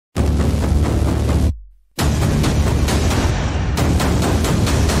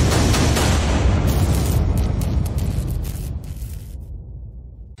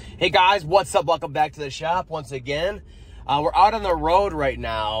Hey guys, what's up? Welcome back to the shop once again. We're out on the road right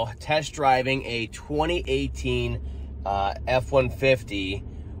now test driving a 2018 F-150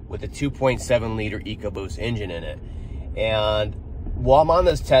 with a 2.7 liter EcoBoost engine in it. And while I'm on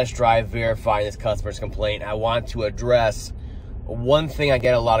this test drive verifying this customer's complaint, I want to address one thing I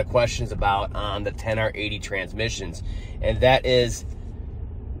get a lot of questions about on the 10R80 transmissions, and that is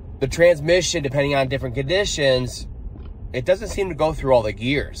the transmission, depending on different conditions, it doesn't seem to go through all the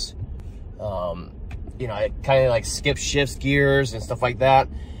gears. You know, it kind of like skips shifts gears and stuff like that.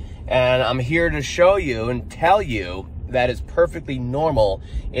 And I'm here to show you and tell you that it's perfectly normal.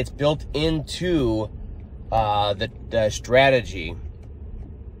 It's built into the strategy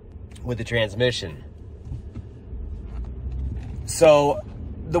with the transmission. So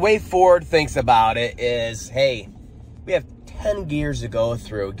the way Ford thinks about it is, hey, we have 10 gears to go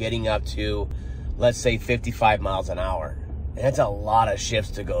through getting up to, let's say, 55 miles an hour. And that's a lot of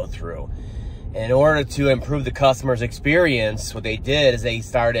shifts to go through. And in order to improve the customer's experience, what they did is they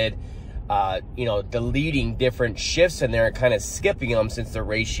started, you know, deleting different shifts in there and kind of skipping them since the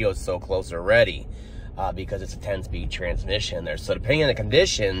ratio is so close already, because it's a 10-speed transmission there. So depending on the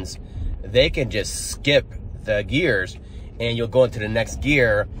conditions, they can just skip the gears and you'll go into the next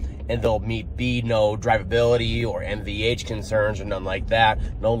gear and there'll be no drivability or MVH concerns or nothing like that.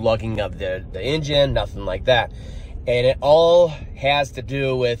 No lugging of the engine, nothing like that. And it all has to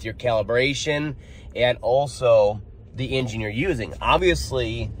do with your calibration and also the engine you're using.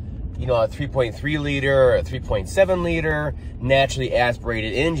 Obviously, you know, a 3.3 liter or a 3.7 liter naturally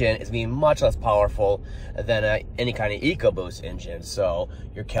aspirated engine is going to be much less powerful than any kind of EcoBoost engine. So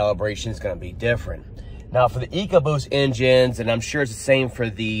your calibration is going to be different. Now for the EcoBoost engines, and I'm sure it's the same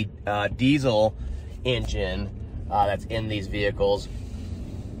for the diesel engine that's in these vehicles,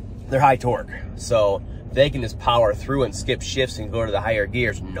 they're high torque. So they can just power through and skip shifts and go to the higher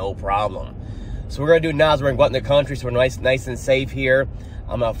gears, no problem. So what we're gonna do now is we're gonna go out in the country so we're nice and safe here.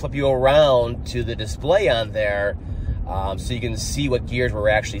 I'm gonna flip you around to the display on there so you can see what gears we're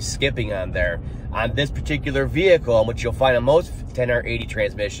actually skipping on there. On this particular vehicle, which you'll find on most 10R80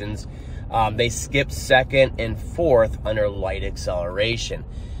 transmissions, they skip second and fourth under light acceleration.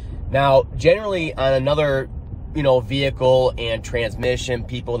 Now, generally on another, you know, vehicle and transmission,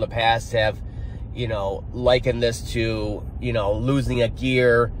 people in the past have, you know, liken this to, you know, losing a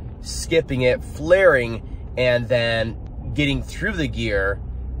gear, skipping it, flaring, and then getting through the gear.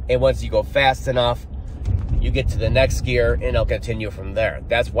 And once you go fast enough, you get to the next gear and it'll continue from there.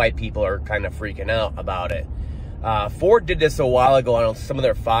 That's why people are kind of freaking out about it. Ford did this a while ago on some of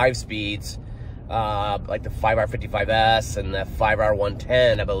their 5-speeds, like the 5R55S and the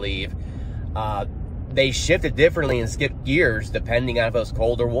 5R110, I believe. They shifted differently and skipped gears depending on if it was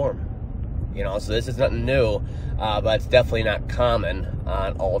cold or warm. You know, so this is nothing new, but it's definitely not common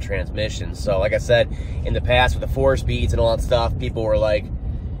on all transmissions. So like I said, in the past with the 4-speeds and all that stuff, people were like,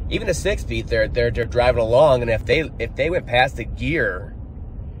 even the 6-speed, they're driving along, and if they went past the gear,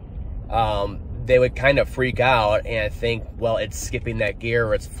 they would kind of freak out and think, well, it's skipping that gear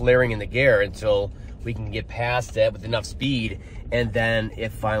or it's flaring in the gear until we can get past it with enough speed, and then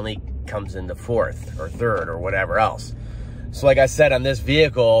it finally comes into fourth or third or whatever else. So like I said, on this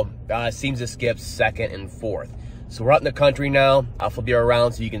vehicle, it seems to skip second and fourth. So we're out in the country now. I'll flip you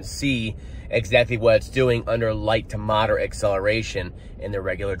around so you can see exactly what it's doing under light to moderate acceleration in the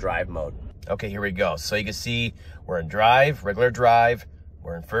regular drive mode. Okay, here we go. So you can see we're in drive, regular drive,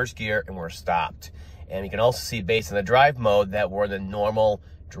 we're in first gear, and we're stopped. And you can also see based on the drive mode that we're in the normal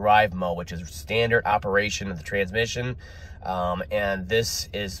drive mode, which is standard operation of the transmission. And this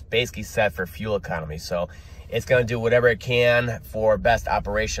is basically set for fuel economy. So it's going to do whatever it can for best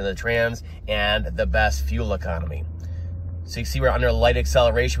operation of the trans and the best fuel economy. So you see we're under light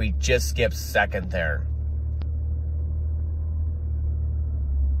acceleration. We just skipped second there.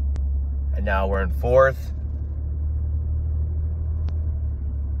 And now we're in fourth.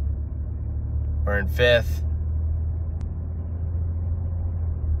 We're in fifth.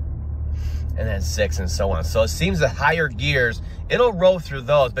 And then sixth and so on. So it seems the higher gears, it'll roll through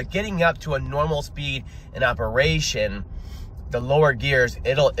those, but getting up to a normal speed in operation, the lower gears,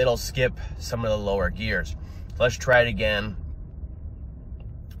 it'll skip some of the lower gears. Let's try it again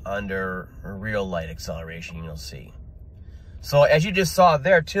under real light acceleration, you'll see. So as you just saw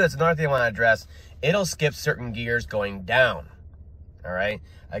there too, that's another thing I want to address. It'll skip certain gears going down, all right?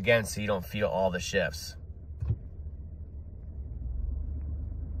 Again, so you don't feel all the shifts.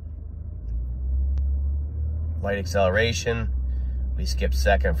 Light acceleration, we skip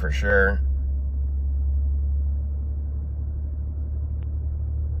second for sure.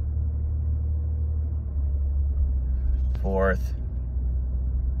 Fourth.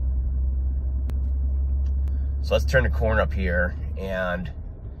 So let's turn the corner up here, and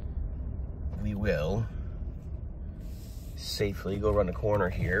we will safely go around the corner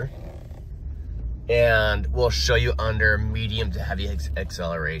here. And we'll show you under medium to heavy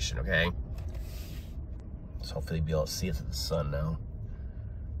acceleration, okay? So hopefully you'll be able to see it in the sun now.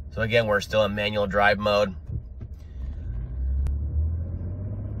 So again, we're still in manual drive mode.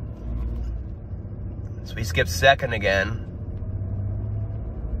 So we skip second again.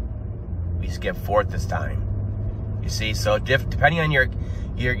 We skip fourth this time. You see, so depending on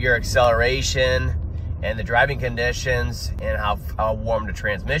your acceleration and the driving conditions and how warm the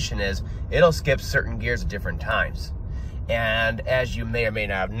transmission is, it'll skip certain gears at different times. And as you may or may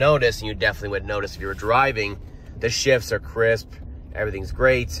not have noticed, and you definitely would notice if you were driving, the shifts are crisp, everything's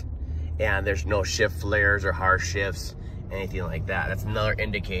great, and there's no shift flares or harsh shifts, anything like that. That's another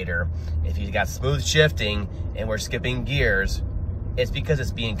indicator. If you got smooth shifting and we're skipping gears, it's because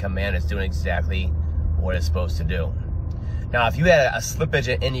it's being commanded. It's doing exactly what it's supposed to do. Now, if you had a slippage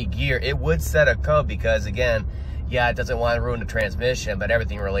in any gear, it would set a code because, again, yeah, it doesn't want to ruin the transmission, but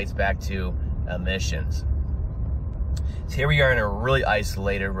everything relates back to emissions. So here we are in a really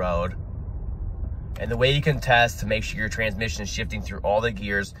isolated road. And the way you can test to make sure your transmission is shifting through all the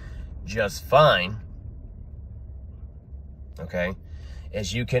gears just fine, okay,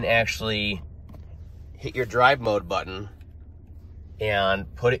 is you can actually hit your drive mode button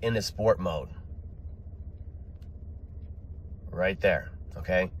and put it into sport mode. Right there,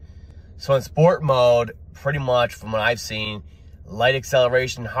 okay? So in sport mode, pretty much from what I've seen, light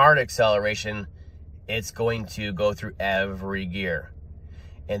acceleration, hard acceleration, it's going to go through every gear.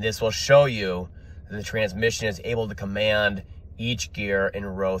 And this will show you that the transmission is able to command each gear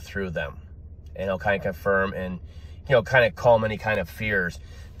and row through them. And it'll kind of confirm and, you know, kind of calm any kind of fears.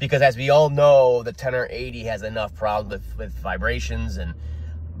 Because as we all know, the 10 or 80 has enough problems with vibrations and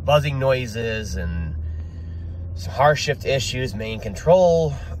buzzing noises and some harsh shift issues, main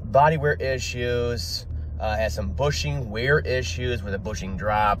control, body wear issues, has some bushing wear issues where the bushing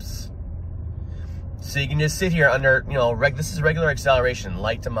drops. So you can just sit here under, you know, this is regular acceleration,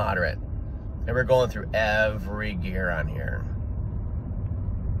 light to moderate. And we're going through every gear on here.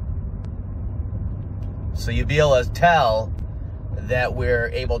 So you'll be able to tell that we're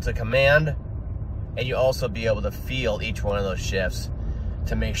able to command, and you also be able to feel each one of those shifts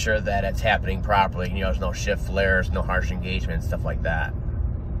to make sure that it's happening properly. You know, there's no shift flares, no harsh engagement, stuff like that.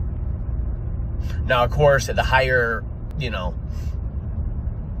 Now, of course, at the higher, you know,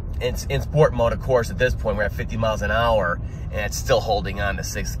 in sport mode, of course, at this point, we're at 50 miles an hour, and it's still holding on to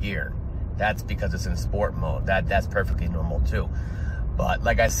 6th gear. That's because it's in sport mode. That's perfectly normal, too. But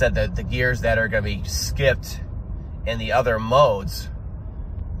like I said, the gears that are going to be skipped in the other modes,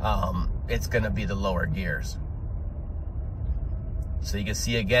 it's going to be the lower gears. So you can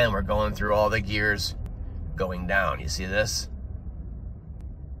see, again, we're going through all the gears going down. You see this?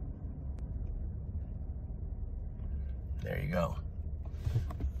 There you go.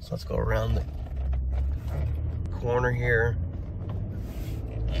 So let's go around the corner here.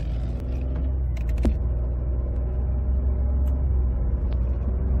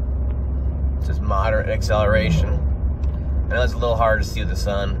 This is moderate acceleration. I know it's a little hard to see with the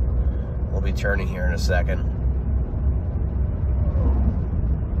sun. We'll be turning here in a second.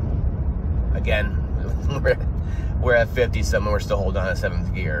 Again, we're at 50 something, we're still holding on to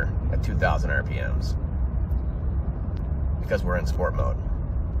 7th gear at 2,000 RPMs because we're in sport mode.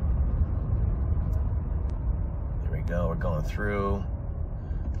 There we go, we're going through,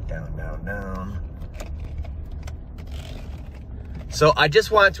 down, down, down. So I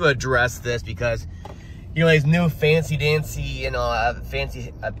just wanted to address this because, you know, these new fancy dancy, you know,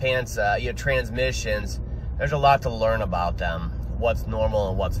 fancy pants, you know, transmissions, there's a lot to learn about them, what's normal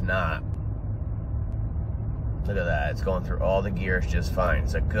and what's not. Look at that, it's going through all the gears just fine.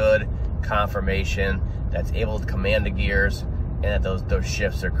 It's a good confirmation that's able to command the gears and that those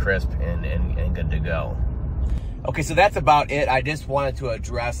shifts are crisp and good to go. Okay, so that's about it. I just wanted to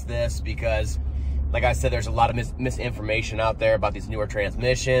address this because, like I said, there's a lot of misinformation out there about these newer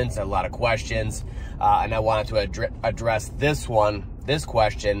transmissions, a lot of questions, and I wanted to address this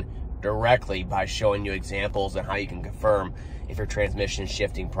question directly by showing you examples and how you can confirm if your transmission is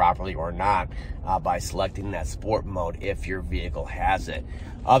shifting properly or not by selecting that sport mode if your vehicle has it.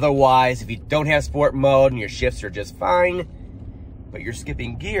 Otherwise, if you don't have sport mode and your shifts are just fine, but you're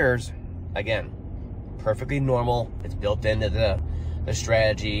skipping gears, again, perfectly normal. It's built into the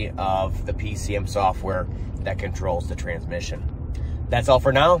strategy of the PCM software that controls the transmission. That's all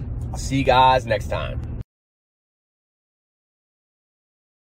for now. I'll see you guys next time.